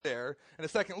there in a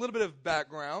second. A little bit of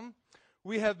background.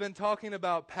 We have been talking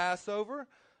about Passover,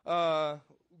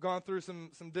 gone through some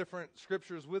different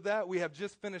scriptures with that. We have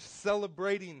just finished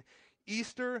celebrating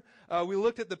Easter. We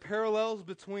looked at the parallels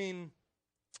between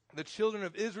the children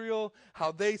of Israel,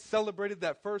 how they celebrated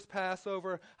that first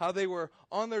Passover, how they were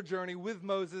on their journey with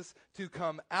Moses to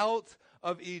come out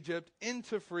of Egypt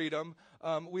into freedom.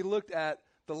 We looked at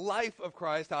the life of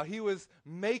Christ, how he was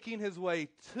making his way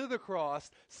to the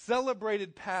cross,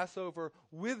 celebrated Passover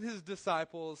with his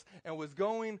disciples, and was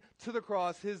going to the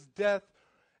cross, his death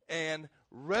and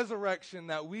resurrection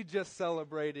that we just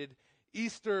celebrated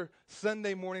Easter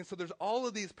Sunday morning. So there's all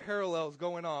of these parallels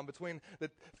going on between the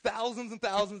thousands and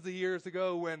thousands of years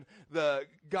ago when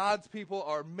God's people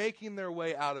are making their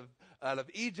way out of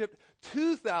Egypt,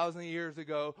 2,000 years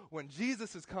ago when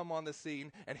Jesus has come on the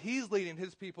scene and he's leading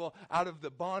his people out of the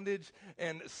bondage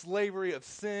and slavery of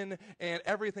sin and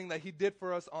everything that he did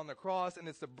for us on the cross. And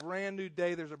it's a brand new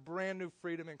day. There's a brand new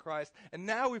freedom in Christ. And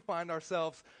now we find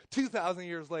ourselves 2,000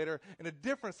 years later in a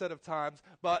different set of times,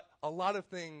 but a lot of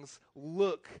things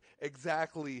look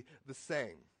exactly the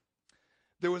same.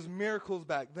 There was miracles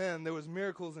back then. There was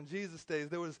miracles in Jesus' days.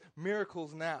 There was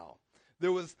miracles now.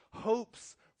 There was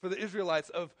hopes for the Israelites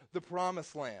of the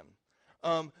promised land.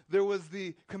 There was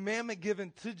the commandment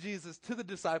given to Jesus, to the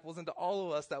disciples, and to all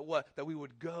of us that we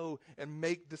would go and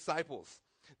make disciples.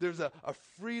 There's a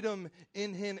freedom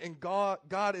in him, and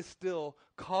God is still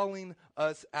calling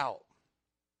us out.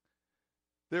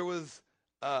 There was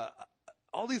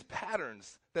all these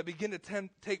patterns that begin to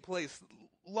take place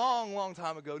long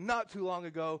time ago, not too long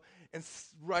ago, and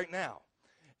right now.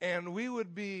 And we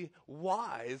would be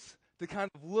wise to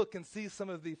kind of look and see some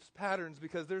of these patterns,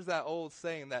 because there's that old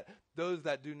saying that those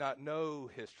that do not know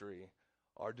history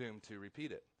are doomed to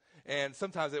repeat it. And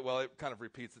sometimes it kind of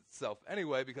repeats itself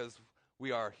anyway, because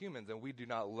we are humans and we do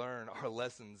not learn our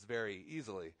lessons very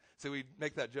easily. So we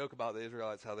make that joke about the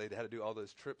Israelites, how they had to do all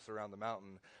those trips around the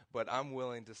mountain. But I'm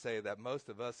willing to say that most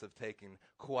of us have taken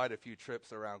quite a few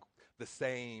trips around the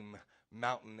same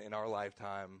mountain in our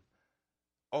lifetime.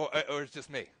 Or it's just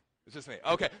me. It's just me.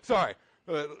 Okay, sorry.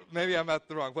 Maybe I'm at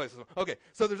the wrong place. Okay,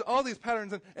 so there's all these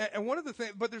patterns, and one of the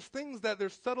things, but there's things that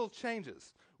there's subtle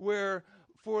changes, where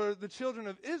for the children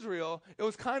of Israel, it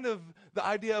was kind of the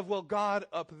idea of, well, God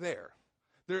up there.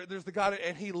 There's the God,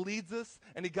 and he leads us,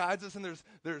 and he guides us, and there's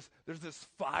this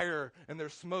fire, and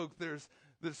there's smoke, there's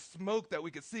smoke that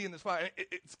we could see in this fire.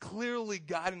 It's clearly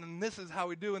guiding, and this is how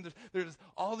we do. And there's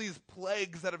all these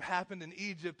plagues that have happened in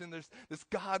Egypt, and there's this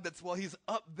God that's, well, he's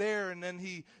up there, and then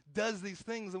he does these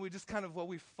things, and we just kind of, well,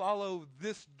 we follow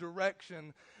this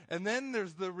direction. And then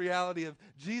there's the reality of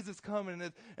Jesus coming,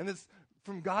 and it's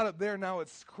from God up there, now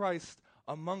it's Christ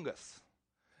among us.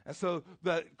 And so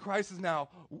that Christ is now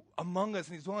among us,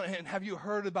 and he's one. And have you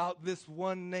heard about this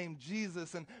one named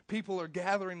Jesus? And people are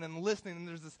gathering and listening, and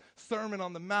there's this Sermon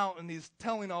on the Mount, and he's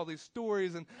telling all these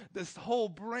stories and this whole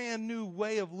brand new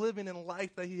way of living in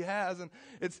life that he has. And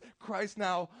it's Christ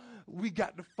now. We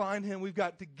got to find him. We've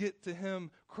got to get to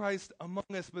him, Christ among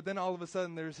us. But then all of a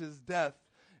sudden there's his death,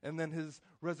 and then his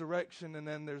resurrection, and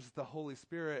then there's the Holy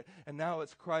Spirit. And now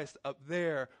it's Christ up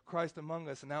there, Christ among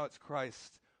us, and now it's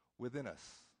Christ within us.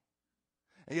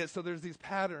 And yet, so there's these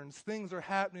patterns. Things are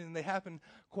happening, and they happen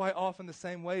quite often the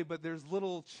same way, but there's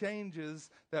little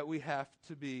changes that we have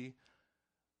to be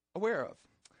aware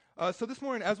of. So this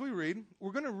morning, as we read,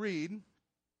 we're going to read,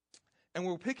 and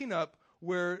we're picking up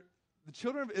where the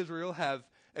children of Israel have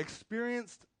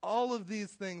experienced all of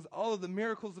these things, all of the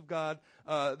miracles of God.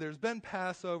 There's been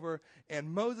Passover, and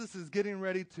Moses is getting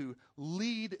ready to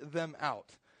lead them out.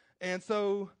 And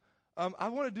so I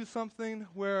want to do something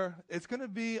where it's going to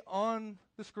be on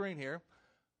the screen here,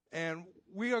 and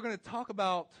we are going to talk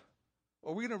about,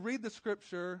 or we're going to read the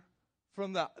scripture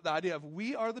from the idea of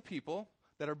we are the people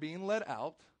that are being led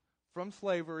out from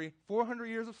slavery, 400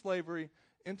 years of slavery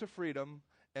into freedom,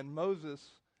 and Moses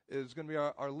is going to be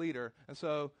our leader. And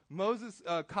so Moses,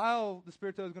 Kyle the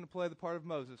Spirito is going to play the part of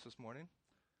Moses this morning.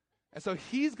 And so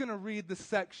he's going to read the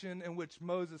section in which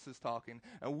Moses is talking,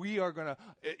 and we are going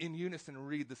to, in unison,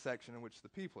 read the section in which the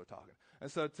people are talking. And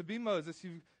so to be Moses,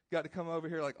 you've got to come over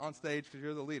here like on stage because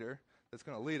you're the leader that's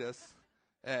going to lead us,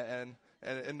 and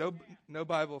no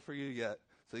Bible for you yet.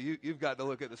 So you've got to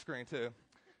look at the screen too.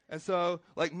 And so,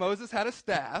 like, Moses had a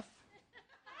staff,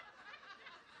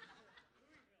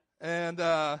 and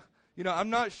I'm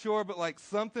not sure, but like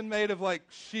something made of like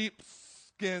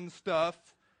sheepskin stuff.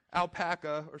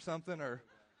 Alpaca or something, or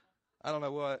I don't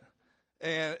know what.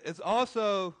 And it's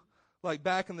also like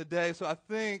back in the day, so I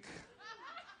think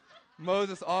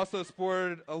Moses also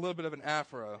sported a little bit of an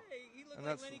afro. Hey, he looked and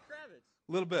like that's Lenny Kravitz.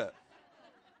 A little bit,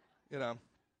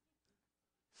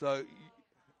 So,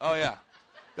 oh yeah,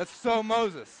 that's so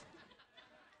Moses.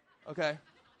 Okay.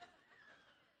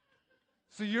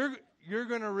 So you're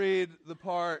going to read the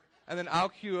part, and then I'll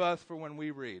cue us for when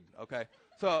we read. Okay.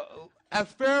 So as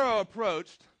Pharaoh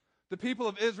approached, the people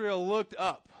of Israel looked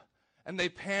up, and they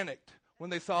panicked when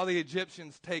they saw the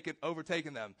Egyptians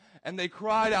overtaking them, and they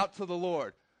cried out to the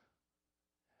Lord.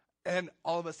 And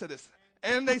all of us said this.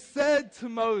 And they said to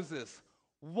Moses,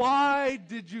 "Why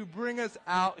did you bring us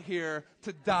out here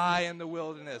to die in the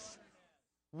wilderness?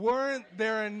 Weren't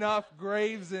there enough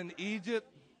graves in Egypt?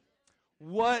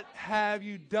 What have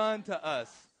you done to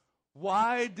us?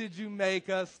 Why did you make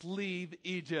us leave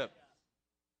Egypt?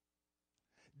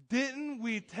 Didn't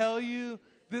we tell you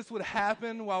this would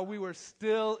happen while we were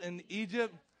still in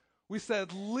Egypt? We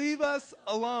said, 'Leave us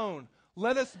alone.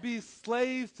 Let us be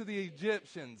slaves to the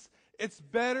Egyptians. It's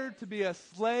better to be a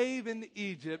slave in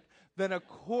Egypt than a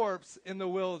corpse in the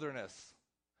wilderness.'"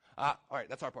 All right,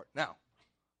 that's our part. Now.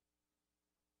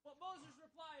 But Moses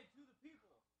replied to the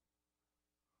people,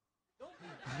 "Don't be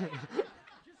afraid.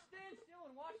 Just stand still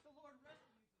and watch the Lord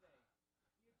rescue you today.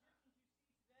 The Egyptians you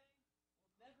see today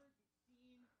will never be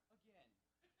seen again.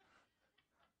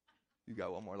 You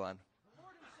got one more line. The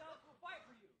Lord himself will fight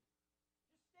for you.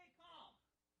 Just stay calm."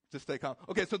 Just stay calm.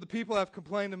 Okay, so the people have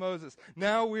complained to Moses.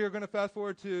 Now we are going to fast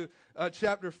forward to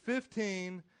chapter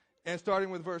 15 and starting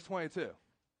with verse 22.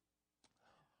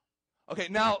 Okay,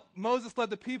 now Moses led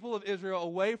the people of Israel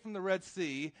away from the Red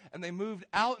Sea, and they moved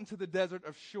out into the desert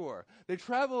of Shur. They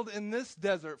traveled in this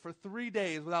desert for 3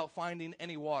 days without finding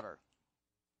any water.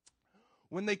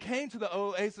 When they came to the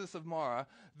oasis of Marah,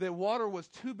 the water was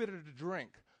too bitter to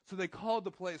drink, so they called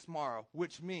the place Marah,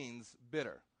 which means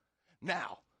bitter.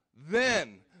 Now,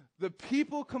 then the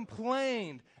people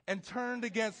complained and turned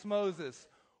against Moses.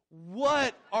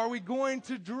 "What are we going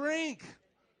to drink?"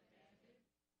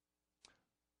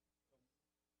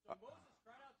 So Moses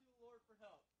cried out to the Lord for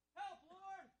help. "Help,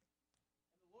 Lord!"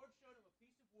 And the Lord showed him a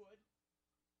piece of wood.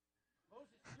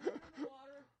 Moses threw it in the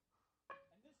water,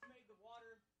 and this made the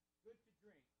water good to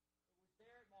drink. It was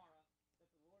there at Marah that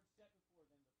the Lord set before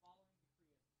them the following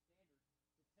decree as a standard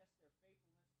to test their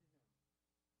faithfulness to him.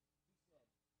 He said,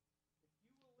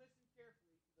 "If you will listen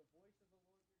carefully to the voice of the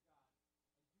Lord your God, and do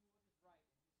what is right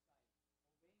in his sight,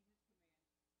 obeying his commands and keeping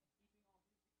all his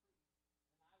decrees,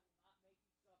 then I will not make you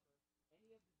suffer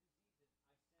any of the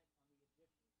diseases I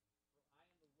sent on the Egyptians, for I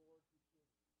am the Lord who heals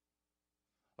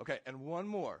you." Okay, and one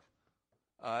more.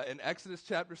 In Exodus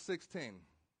chapter 16.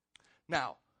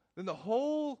 Now, then the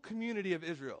whole community of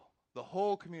Israel, the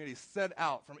whole community set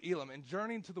out from Elim and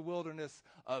journeyed to the wilderness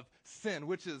of Sin,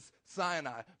 which is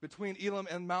Sinai, between Elim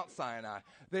and Mount Sinai.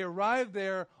 They arrived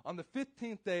there on the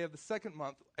 15th day of the second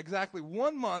month, exactly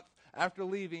 1 month after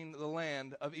leaving the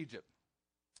land of Egypt.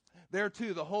 There,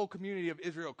 too, the whole community of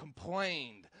Israel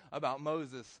complained about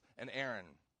Moses and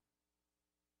Aaron.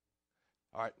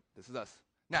 All right, this is us.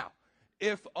 Now,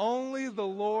 "If only the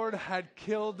Lord had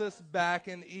killed us back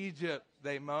in Egypt,"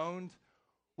 they moaned,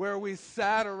 "where we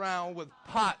sat around with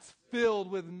pots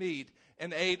filled with meat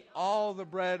and ate all the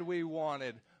bread we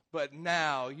wanted. But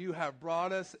now you have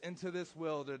brought us into this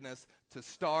wilderness to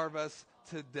starve us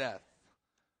to death."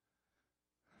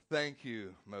 Thank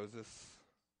you, Moses.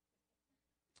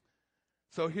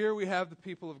 So here we have the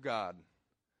people of God.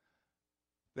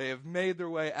 They have made their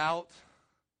way out,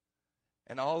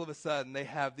 and all of a sudden they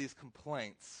have these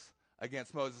complaints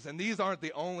against Moses. And these aren't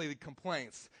the only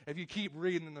complaints. If you keep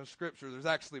reading in the scripture, there's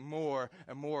actually more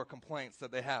and more complaints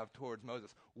that they have towards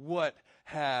Moses. "What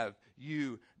have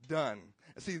you done?"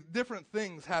 See, different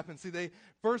things happen. See,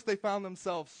 first they found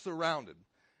themselves surrounded.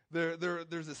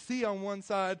 There's a sea on one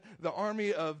side. The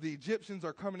army of the Egyptians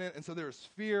are coming in, and so there's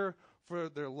fear for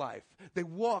their life. They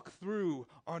walk through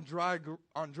on dry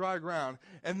ground,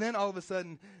 and then all of a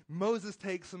sudden, Moses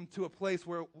takes them to a place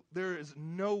where there is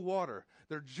no water.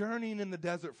 They're journeying in the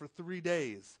desert for 3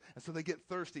 days, and so they get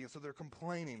thirsty, and so they're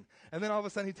complaining. And then all of a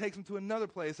sudden, he takes them to another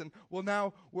place, and, well,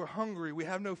 now we're hungry. We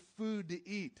have no food to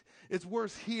eat. It's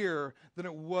worse here than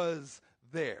it was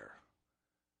there.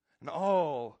 And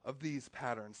all of these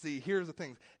patterns. See, here's the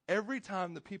thing. Every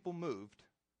time the people moved,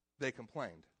 they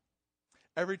complained.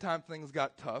 Every time things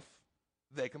got tough,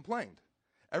 they complained.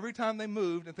 Every time they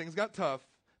moved and things got tough,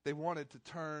 they wanted to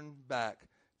turn back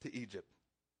to Egypt.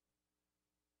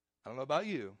 I don't know about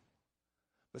you,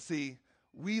 but see,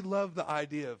 we love the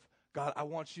idea of, "God, I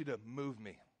want you to move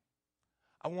me.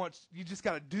 You just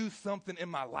got to do something in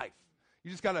my life.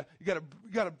 You got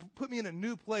to put me in a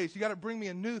new place. You got to bring me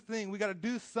a new thing. We got to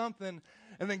do something."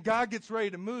 And then God gets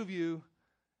ready to move you,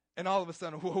 and all of a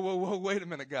sudden, whoa, wait a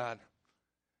minute, God.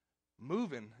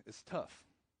 Moving is tough.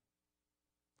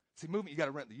 See, moving, you got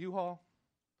to rent the U-Haul.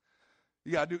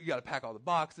 You gotta pack all the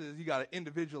boxes. You gotta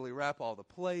individually wrap all the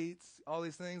plates, all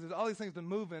these things. There's all these things to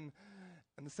move in.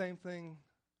 And the same thing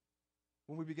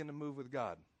when we begin to move with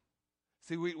God.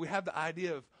 See, we have the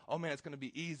idea of, oh man, it's going to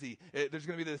be easy. There's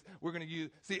going to be this, we're going to use,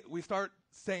 see, we start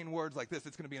saying words like this,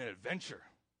 it's going to be an adventure.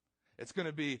 It's going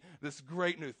to be this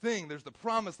great new thing. There's the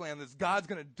promised land. God's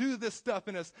going to do this stuff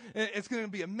in us. And it's going to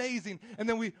be amazing. And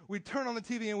then we turn on the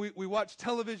TV and we watch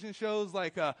television shows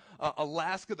like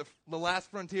Alaska, the Last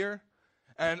Frontier.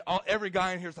 And every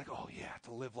guy in here is like, oh yeah,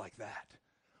 to live like that.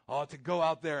 Oh, to go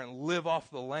out there and live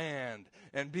off the land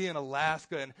and be in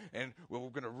Alaska and we're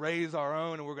going to raise our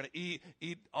own and we're going to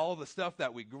eat all the stuff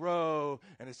that we grow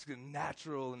and it's gonna be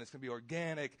natural and it's going to be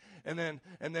organic. And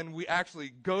then we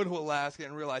actually go to Alaska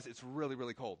and realize it's really,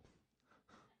 really cold.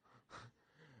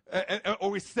 Or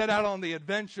we set out on the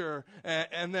adventure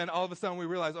and then all of a sudden we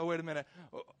realize, oh, wait a minute,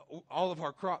 all of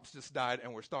our crops just died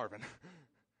and we're starving.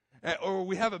 Or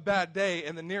we have a bad day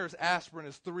and the nearest aspirin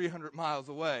is 300 miles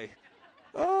away.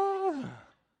 Oh.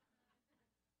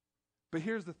 But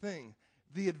here's the thing.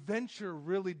 The adventure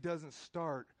really doesn't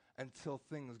start until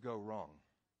things go wrong.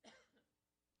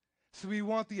 So we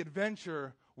want the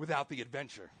adventure without the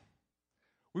adventure.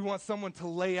 We want someone to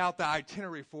lay out the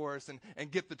itinerary for us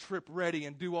and get the trip ready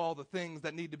and do all the things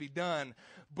that need to be done.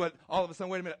 But all of a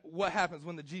sudden, wait a minute, what happens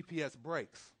when the GPS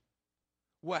breaks?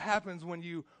 What happens when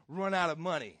you run out of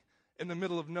money in the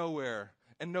middle of nowhere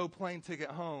and no plane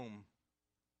ticket home?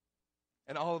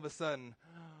 And all of a sudden,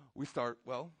 we start,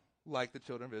 well, like the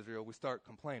children of Israel, we start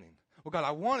complaining. Well, God,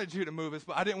 I wanted you to move us,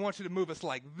 but I didn't want you to move us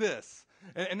like this.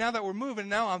 And now that we're moving,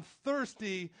 now I'm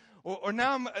thirsty, or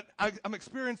now I'm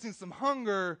experiencing some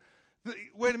hunger.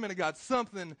 Wait a minute, God,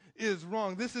 something is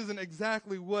wrong. This isn't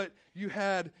exactly what you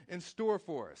had in store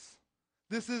for us.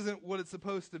 This isn't what it's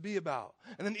supposed to be about.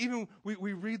 And then even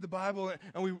we read the Bible,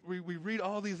 and we read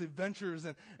all these adventures,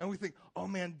 and we think, oh,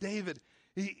 man, David,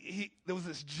 there was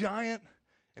this giant,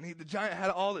 and the giant had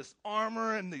all this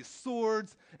armor and these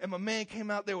swords, and my man came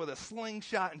out there with a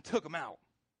slingshot and took him out.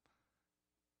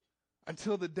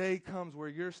 Until the day comes where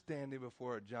you're standing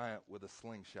before a giant with a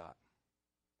slingshot.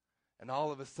 And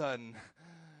all of a sudden,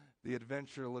 the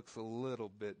adventure looks a little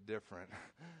bit different.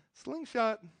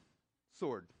 Slingshot,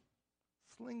 sword.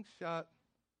 Slingshot,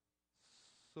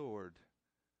 sword.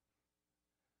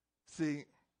 See,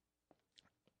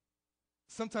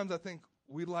 sometimes I think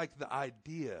we like the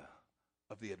idea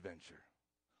of the adventure.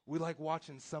 We like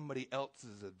watching somebody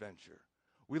else's adventure.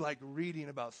 We like reading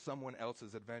about someone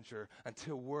else's adventure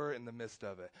until we're in the midst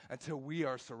of it, until we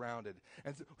are surrounded.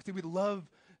 And so, see, we love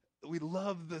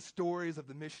the stories of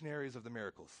the missionaries of the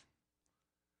miracles.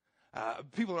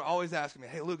 People are always asking me,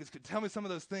 hey, Lucas, could tell me some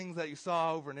of those things that you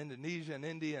saw over in Indonesia and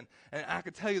India, and I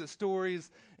could tell you the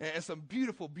stories, and some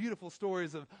beautiful, beautiful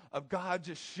stories of God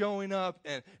just showing up,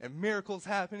 and miracles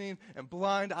happening, and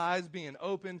blind eyes being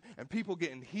opened, and people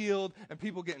getting healed, and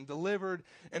people getting delivered,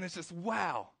 and it's just,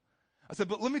 wow. I said,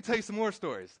 but let me tell you some more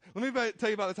stories. Let me tell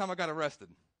you about the time I got arrested.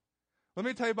 Let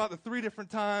me tell you about the 3 different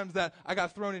times that I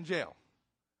got thrown in jail.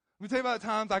 Let me tell you about the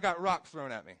times I got rocks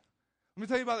thrown at me. Let me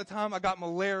tell you about the time I got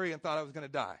malaria and thought I was going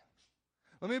to die.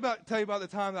 Let me tell you about the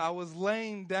time that I was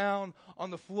laying down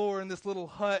on the floor in this little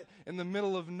hut in the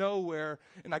middle of nowhere,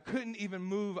 and I couldn't even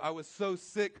move. I was so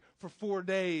sick for 4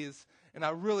 days, and I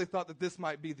really thought that this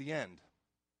might be the end.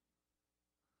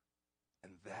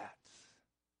 And that,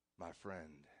 my friend,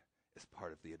 is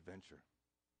part of the adventure.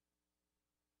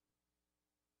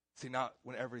 See, not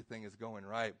when everything is going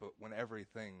right, but when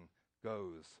everything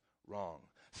goes wrong.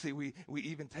 See, we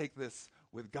even take this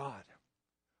with God.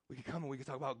 We can come and we can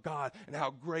talk about God and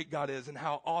how great God is and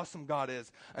how awesome God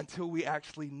is until we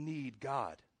actually need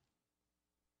God.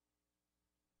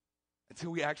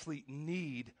 Until we actually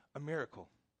need a miracle.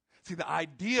 See, the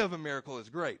idea of a miracle is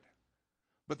great,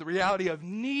 but the reality of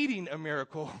needing a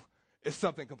miracle is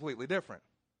something completely different.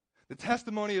 The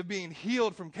testimony of being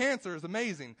healed from cancer is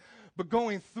amazing, but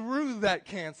going through that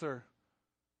cancer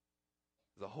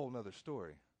is a whole nother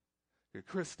story.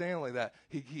 Chris Stanley, that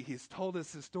he's told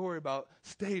us his story about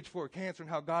stage 4 cancer and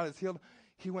how God has healed.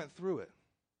 He went through it.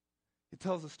 He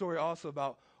tells the story also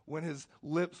about when his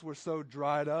lips were so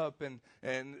dried up and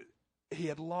he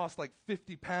had lost like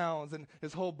 50 pounds and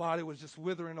his whole body was just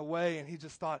withering away, and he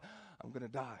just thought, I'm going to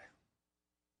die.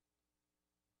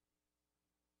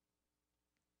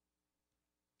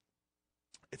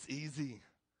 It's easy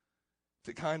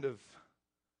to kind of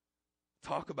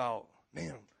talk about,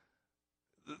 man,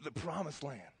 the promised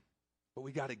land, but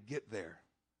we got to get there.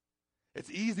 It's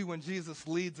easy when Jesus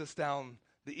leads us down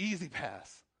the easy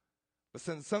path, but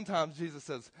sometimes Jesus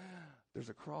says, there's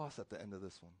a cross at the end of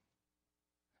this one.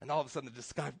 And all of a sudden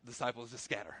the disciples just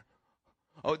scatter.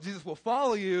 Oh, Jesus will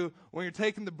follow you when you're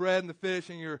taking the bread and the fish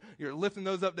and you're lifting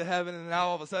those up to heaven, and now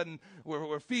all of a sudden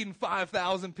we're feeding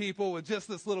 5,000 people with just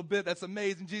this little bit. That's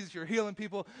amazing. Jesus, you're healing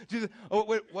people. Jesus, oh,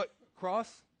 wait, what?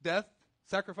 Cross? Death?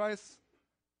 Sacrifice?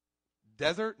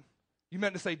 Desert? You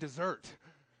meant to say dessert.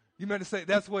 You meant to say,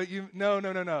 that's what you, no.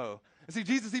 And see,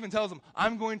 Jesus even tells them,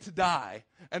 I'm going to die.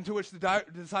 And to which the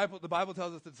Bible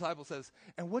tells us, the disciple says,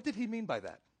 and what did he mean by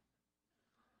that?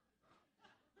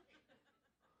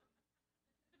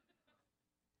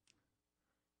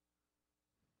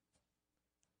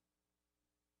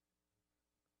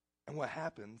 And what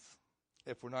happens,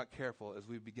 if we're not careful, is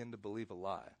we begin to believe a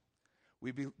lie.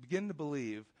 We begin to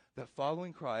believe that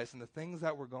following Christ and the things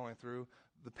that we're going through,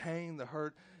 the pain, the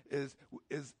hurt, is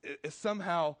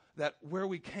somehow that where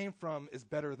we came from is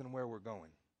better than where we're going.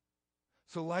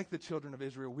 So like the children of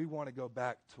Israel, we want to go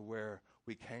back to where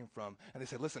we came from. And they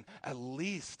said, listen, at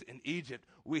least in Egypt,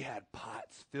 we had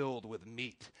pots filled with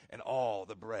meat and all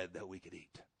the bread that we could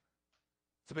eat.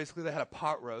 So basically they had a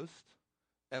pot roast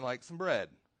and like some bread.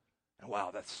 And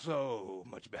wow, that's so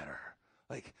much better.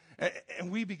 Like,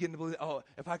 and we begin to believe, oh,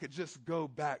 if I could just go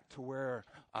back to where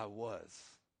I was.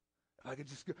 If I could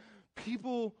just go.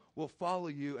 People will follow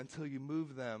you until you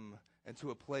move them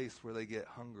into a place where they get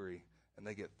hungry and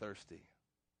they get thirsty.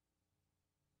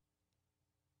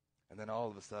 And then all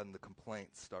of a sudden the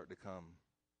complaints start to come.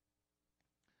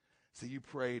 See, you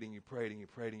prayed and you prayed and you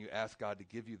prayed and you asked God to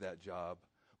give you that job,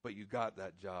 but you got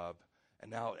that job. And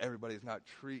now everybody's not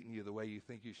treating you the way you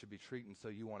think you should be treating, so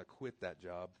you want to quit that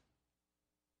job.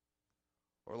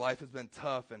 Or life has been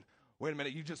tough, and wait a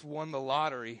minute, you just won the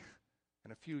lottery,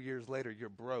 and a few years later you're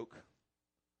broke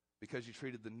because you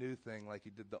treated the new thing like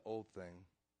you did the old thing.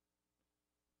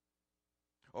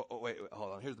 Oh, wait,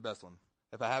 hold on. Here's the best one.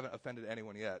 If I haven't offended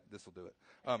anyone yet, this will do it.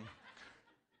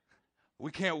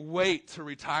 We can't wait to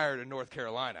retire to North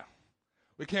Carolina.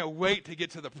 We can't wait to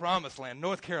get to the promised land.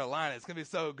 North Carolina, it's going to be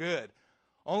so good.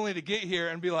 Only to get here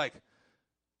and be like,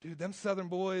 dude, them Southern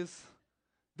boys,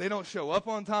 they don't show up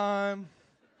on time.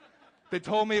 They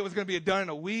told me it was going to be done in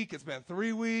a week. It's been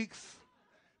 3 weeks.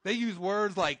 They use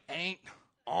words like ain't,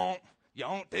 you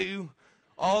don't do,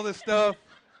 all this stuff.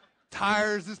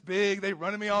 Tires this big. They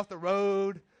running me off the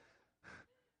road.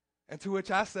 And to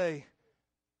which I say,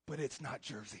 but it's not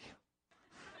Jersey.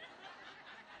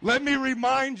 Let me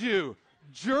remind you,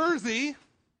 Jersey,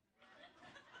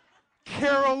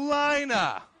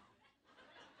 Carolina.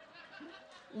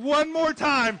 One more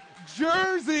time.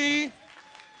 Jersey,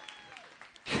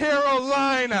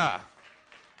 Carolina.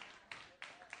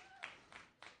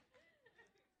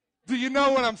 Do you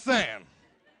know what I'm saying?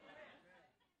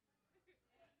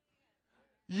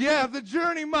 Yeah, the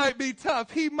journey might be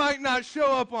tough. He might not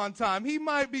show up on time. He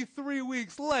might be 3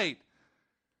 weeks late.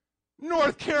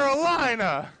 North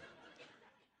Carolina.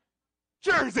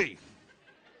 Jersey.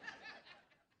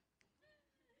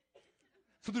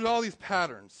 So there's all these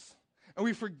patterns. And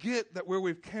we forget that where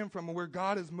we've come from and where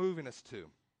God is moving us to.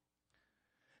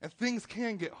 And things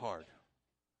can get hard.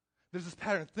 There's this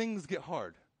pattern. Things get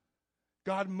hard.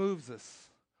 God moves us.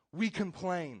 We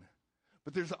complain.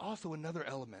 But there's also another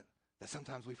element that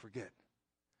sometimes we forget.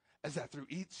 Is that through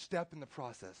each step in the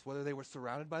process, whether they were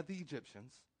surrounded by the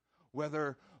Egyptians,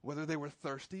 whether they were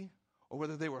thirsty or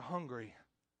whether they were hungry,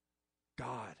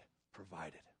 God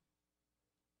provided.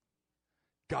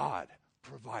 God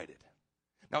provided.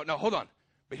 Now hold on.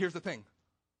 But here's the thing.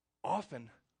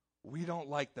 Often, we don't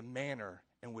like the manner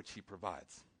in which he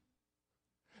provides.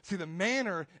 See, the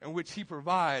manner in which he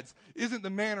provides isn't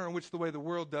the manner in which the way the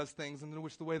world does things and in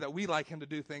which the way that we like him to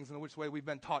do things and in which way we've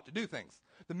been taught to do things.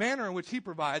 The manner in which he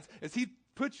provides is he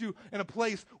puts you in a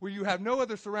place where you have no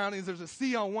other surroundings. There's a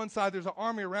sea on one side. There's an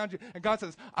army around you. And God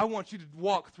says, I want you to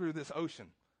walk through this ocean.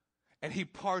 And he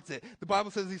parts it. The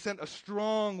Bible says he sent a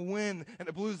strong wind and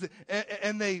it blew it,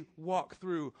 and they walk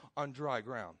through on dry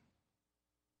ground.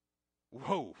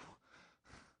 Whoa.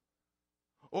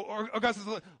 Or God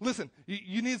says, listen,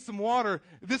 you need some water.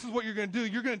 This is what you're going to do.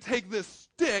 You're going to take this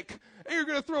stick and you're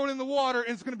going to throw it in the water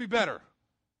and it's going to be better.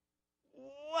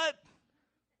 What?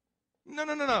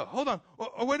 No. Hold on.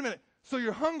 Or wait a minute. So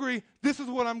you're hungry. This is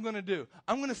what I'm going to do.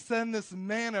 I'm going to send this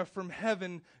manna from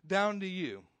heaven down to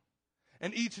you.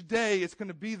 And each day it's going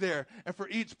to be there. And for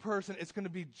each person, it's going to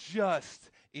be just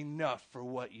enough for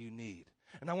what you need.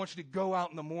 And I want you to go out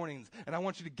in the mornings, and I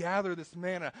want you to gather this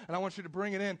manna, and I want you to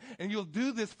bring it in. And you'll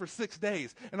do this for 6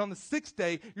 days. And on the 6th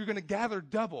day, you're going to gather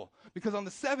double. Because on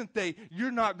the 7th day,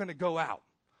 you're not going to go out.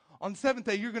 On the 7th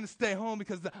day, you're going to stay home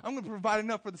because I'm going to provide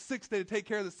enough for the 6th day to take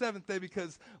care of the 7th day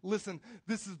because, listen,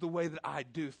 this is the way that I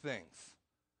do things.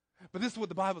 But this is what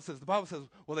the Bible says. The Bible says,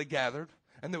 well, they gathered,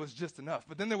 and there was just enough.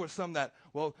 But then there were some that,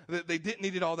 well, they didn't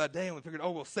eat it all that day, and we figured,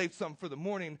 oh, we'll save some for the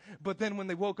morning. But then when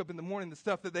they woke up in the morning, the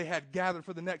stuff that they had gathered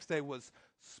for the next day was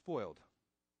spoiled.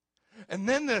 And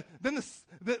then the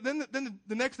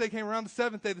next day came around, the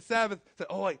seventh day, the Sabbath, said,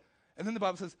 oh, wait. And then the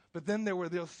Bible says, but then there were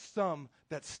those some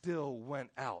that still went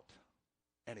out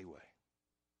anyway.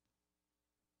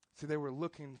 See, they were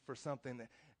looking for something,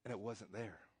 and it wasn't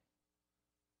there.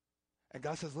 And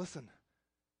God says, listen,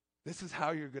 this is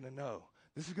how you're going to know.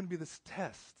 This is going to be this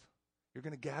test. You're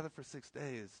going to gather for 6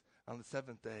 days. On the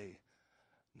seventh day,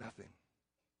 nothing.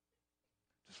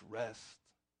 Just rest.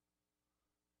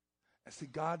 And see,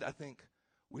 God, I think,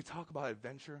 we talk about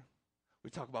adventure. We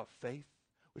talk about faith.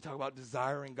 We talk about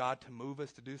desiring God to move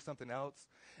us to do something else.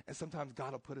 And sometimes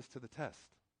God will put us to the test.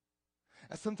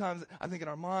 And sometimes, I think in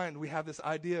our mind, we have this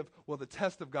idea of, well, the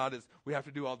test of God is we have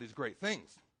to do all these great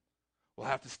things. Well,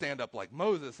 I have to stand up like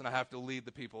Moses, and I have to lead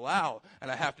the people out,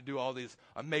 and I have to do all these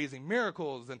amazing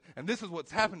miracles, and this is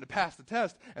what's happened to pass the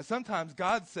test. And sometimes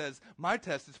God says, my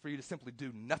test is for you to simply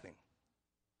do nothing.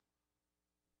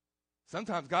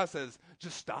 Sometimes God says,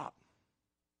 just stop.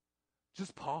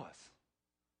 Just pause.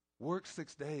 Work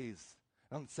 6 days,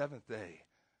 and on the seventh day,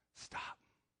 stop.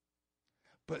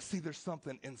 But see, there's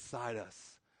something inside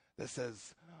us that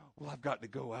says, well, I've got to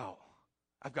go out.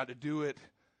 I've got to do it.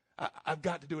 I've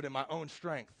got to do it in my own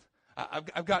strength.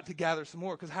 I've got to gather some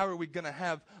more, because how are we going to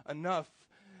have enough?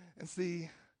 And see,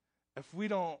 if we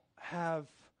don't have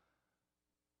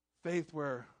faith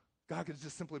where God could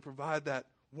just simply provide that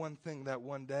one thing that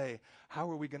one day, how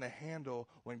are we going to handle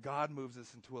when God moves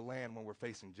us into a land when we're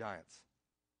facing giants?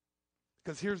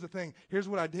 Because here's the thing. Here's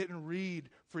what I didn't read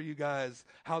for you guys,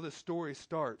 how this story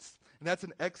starts. And that's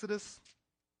in Exodus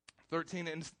 13.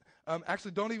 And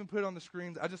actually, don't even put it on the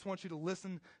screens. I just want you to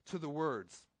listen to the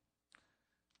words.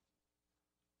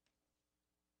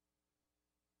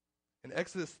 In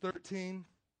Exodus 13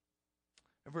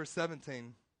 and verse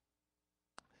 17,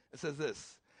 it says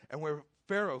this, and where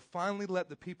Pharaoh finally let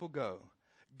the people go,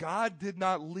 God did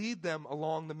not lead them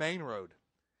along the main road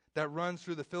that runs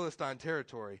through the Philistine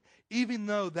territory, even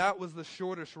though that was the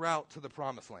shortest route to the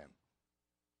promised land.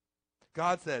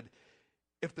 God said,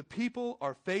 if the people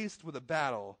are faced with a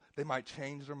battle, they might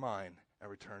change their mind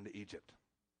and return to Egypt.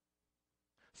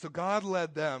 So God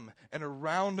led them in a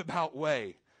roundabout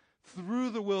way through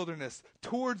the wilderness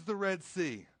towards the Red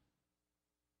Sea.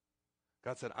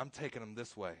 God said, I'm taking them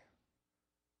this way.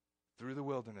 Through the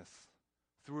wilderness,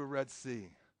 through a Red Sea,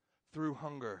 through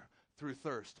hunger, through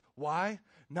thirst. Why?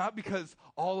 Not because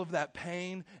all of that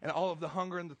pain and all of the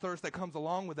hunger and the thirst that comes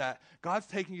along with that. God's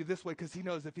taking you this way because he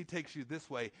knows if he takes you this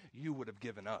way, you would have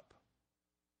given up.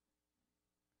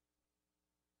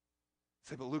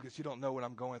 Say, but Lucas, you don't know what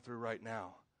I'm going through right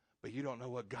now. But you don't know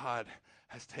what God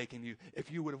has taken you.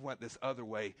 If you would have went this other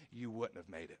way, you wouldn't have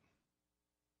made it.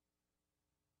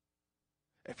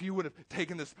 If you would have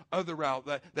taken this other route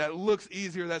that looks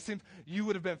easier, that seems, you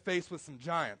would have been faced with some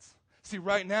giants. See,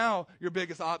 right now, your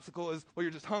biggest obstacle is, well,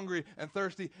 you're just hungry and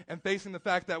thirsty and facing the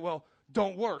fact that, well,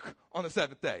 don't work on the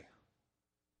seventh day.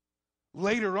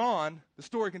 Later on, the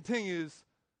story continues,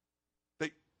 they're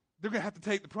going to have to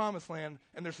take the promised land,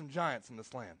 and there's some giants in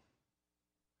this land.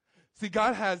 See,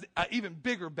 God has an even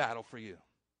bigger battle for you,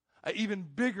 an even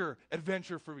bigger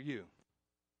adventure for you.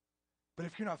 But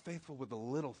if you're not faithful with the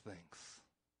little things,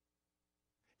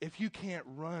 if you can't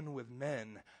run with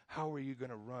men, how are you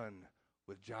going to run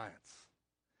with giants?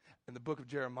 In the book of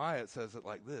Jeremiah, it says it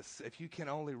like this. If you can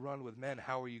only run with men,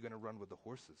 how are you going to run with the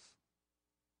horses?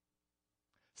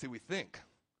 See, we think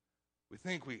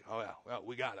we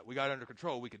got it. We got it under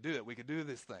control. We could do it. We could do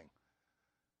this thing.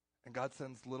 And God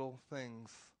sends little things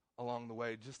along the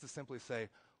way just to simply say,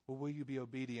 well, will you be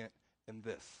obedient in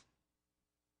this?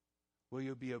 Will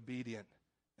you be obedient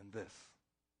in this?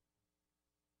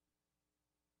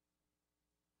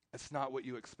 It's not what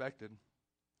you expected.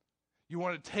 You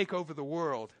want to take over the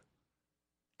world.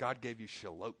 God gave you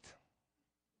Shalot.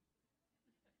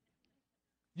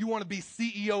 You want to be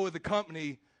CEO of the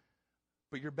company,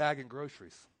 but you're bagging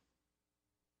groceries.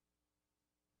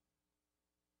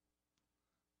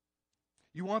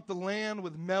 You want the land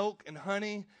with milk and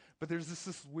honey, but there's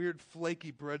this weird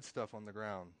flaky bread stuff on the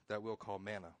ground that we'll call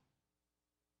manna.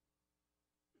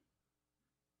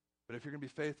 But if you're going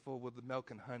to be faithful with the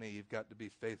milk and honey, you've got to be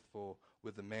faithful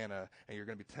with the manna, and you're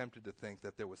going to be tempted to think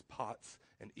that there was pots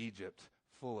in Egypt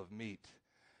full of meat,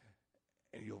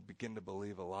 and you'll begin to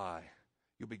believe a lie.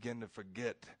 You'll begin to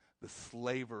forget the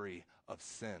slavery of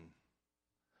sin,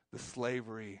 the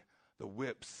slavery, the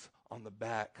whips on the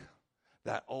back,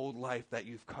 that old life that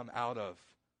you've come out of.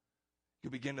 You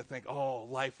begin to think, oh,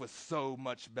 life was so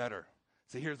much better.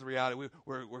 See, here's the reality.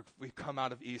 We've come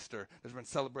out of Easter. There's been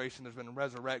celebration. There's been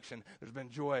resurrection. There's been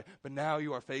joy. But now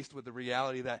you are faced with the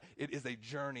reality that it is a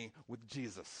journey with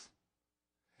Jesus.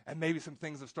 And maybe some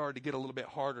things have started to get a little bit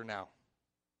harder now.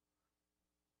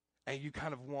 And you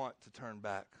kind of want to turn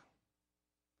back.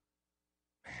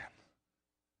 Man,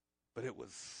 but it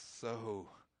was so...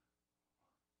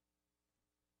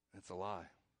 It's a lie.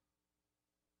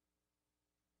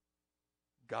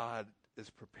 God is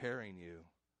preparing you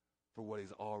for what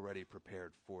he's already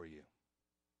prepared for you.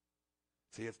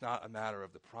 See, it's not a matter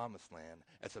of the promised land.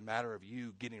 It's a matter of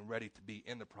you getting ready to be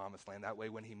in the promised land. That way,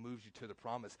 when he moves you to the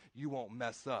promise, you won't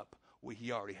mess up what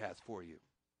he already has for you.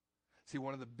 See,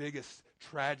 one of the biggest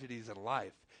tragedies in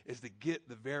life is to get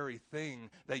the very thing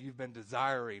that you've been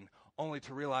desiring, only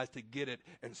to realize to get it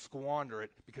and squander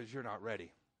it because you're not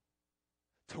ready.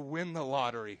 To win the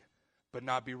lottery, but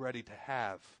not be ready to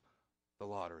have the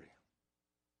lottery.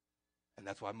 And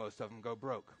that's why most of them go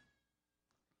broke,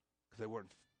 because they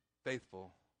weren't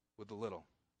faithful with the little.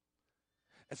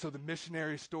 And so the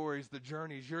missionary stories, the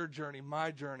journeys, your journey,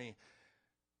 my journey,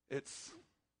 there's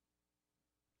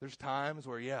times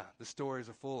where, the stories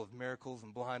are full of miracles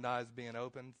and blind eyes being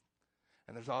opened.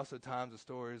 And there's also times of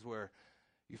stories where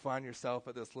you find yourself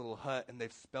at this little hut and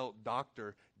they've spelt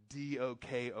doctor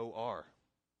D-O-K-O-R.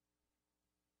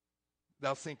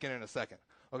 That'll sink in a second,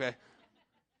 okay?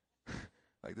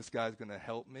 Like, this guy's going to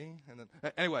help me. And then,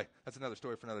 anyway, that's another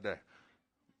story for another day.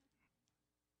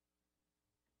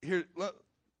 Here,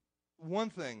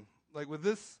 one thing, like with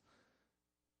this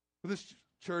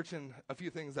church and a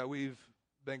few things that we've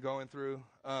been going through,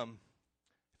 if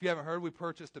you haven't heard, we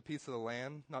purchased a piece of the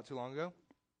land not too long ago.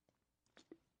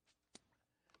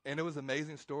 And it was an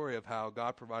amazing story of how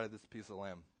God provided this piece of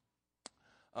land.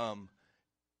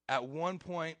 At one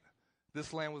point, the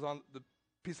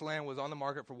piece of land was on the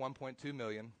market for $1.2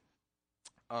 million.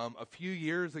 A few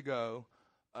years ago,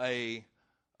 a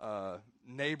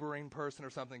neighboring person or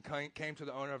something came to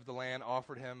the owner of the land,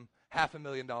 offered him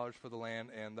 $500,000 for the land,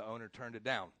 and the owner turned it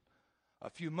down. A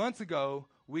few months ago,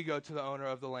 we go to the owner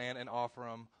of the land and offer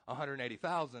him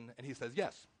 $180,000, and he says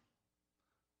yes.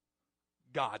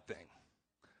 God thing.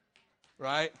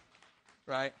 Right?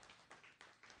 But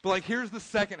like, here's the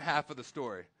second half of the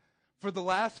story. For the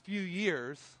last few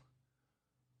years,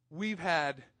 we've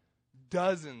had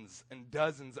dozens and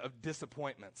dozens of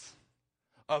disappointments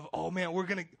of, oh man, we're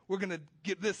gonna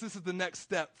get this. This is the next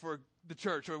step for the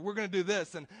church, or we're gonna do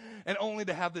this, and only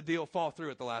to have the deal fall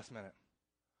through at the last minute.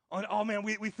 Oh man,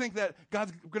 we think that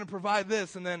God's gonna provide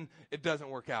this, and then it doesn't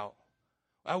work out.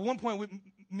 At one point,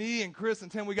 me and Chris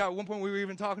and Tim, we were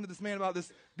even talking to this man about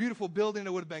this beautiful building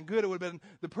that would have been good. It would have been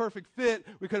the perfect fit.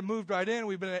 We could have moved right in.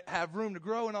 We've have room to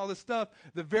grow and all this stuff.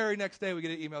 The very next day, we get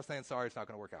an email saying, sorry, it's not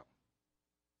going to work out.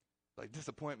 Like,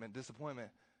 disappointment.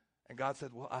 And God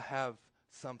said, well, I have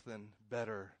something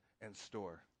better in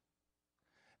store.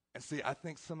 And see, I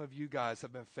think some of you guys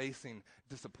have been facing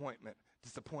disappointment.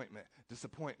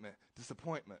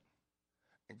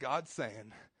 And God's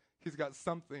saying he's got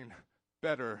something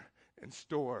better in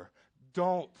store.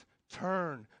 Don't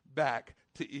turn back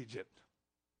to Egypt.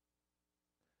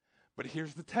 But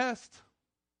here's the test.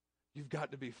 You've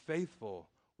got to be faithful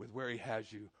with where he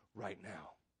has you right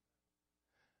now.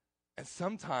 And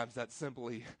sometimes that's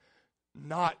simply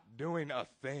not doing a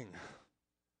thing.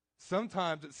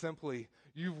 Sometimes it's simply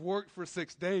you've worked for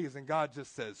 6 days and God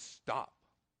just says stop.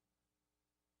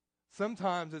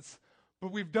 Sometimes it's,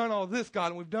 but we've done all this, God,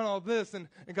 and we've done all this, and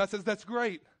God says that's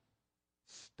great.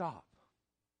 Stop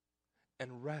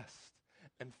and rest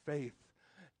and faith.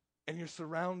 And you're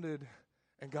surrounded,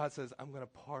 and God says, I'm going to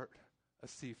part a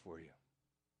sea for you.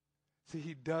 See,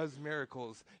 he does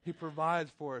miracles. He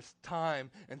provides for us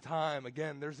time and time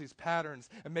again. There's these patterns,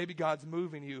 and maybe God's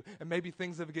moving you, and maybe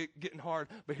things are getting hard.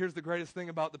 But here's the greatest thing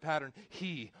about the pattern.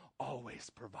 He always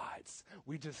provides.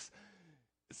 This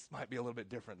might be a little bit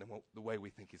different than the way we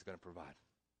think he's going to provide.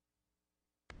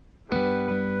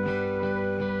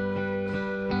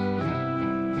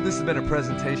 This has been a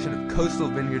presentation of Coastal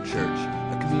Vineyard Church,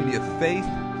 a community of faith,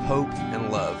 hope,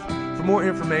 and love. For more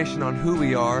information on who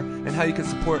we are and how you can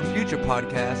support future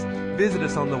podcasts, visit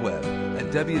us on the web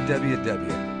at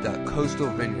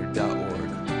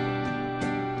www.coastalvineyard.org.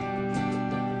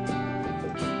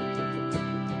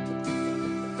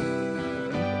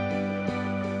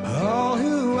 All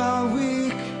who are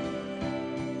weak,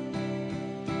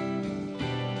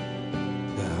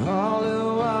 all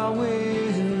who are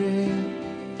weary,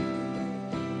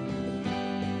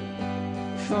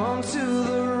 come to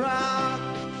the rock,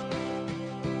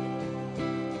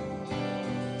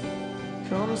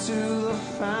 come to the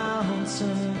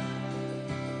fountain.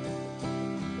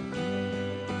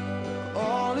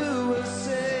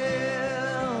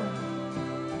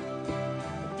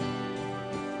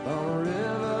 all